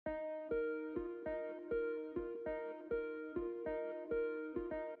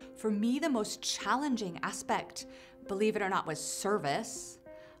For me, the most challenging aspect, believe it or not, was service.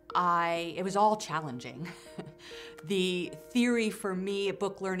 It was all challenging. The theory for me,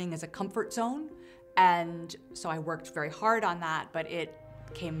 book learning is a comfort zone, and so I worked very hard on that, but it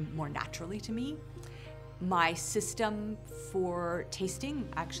came more naturally to me. My system for tasting,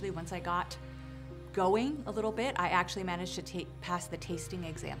 actually, once I got going a little bit, I actually managed to pass the tasting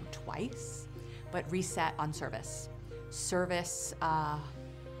exam twice, but reset on service. Service,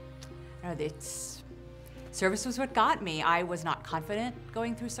 service was what got me. I was not confident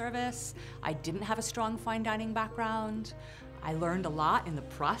going through service. I didn't have a strong fine dining background. I learned a lot in the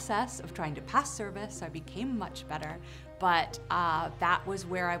process of trying to pass service. I became much better, but that was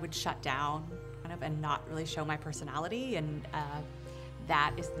where I would shut down kind of and not really show my personality, and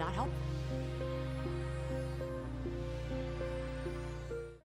that is not helpful.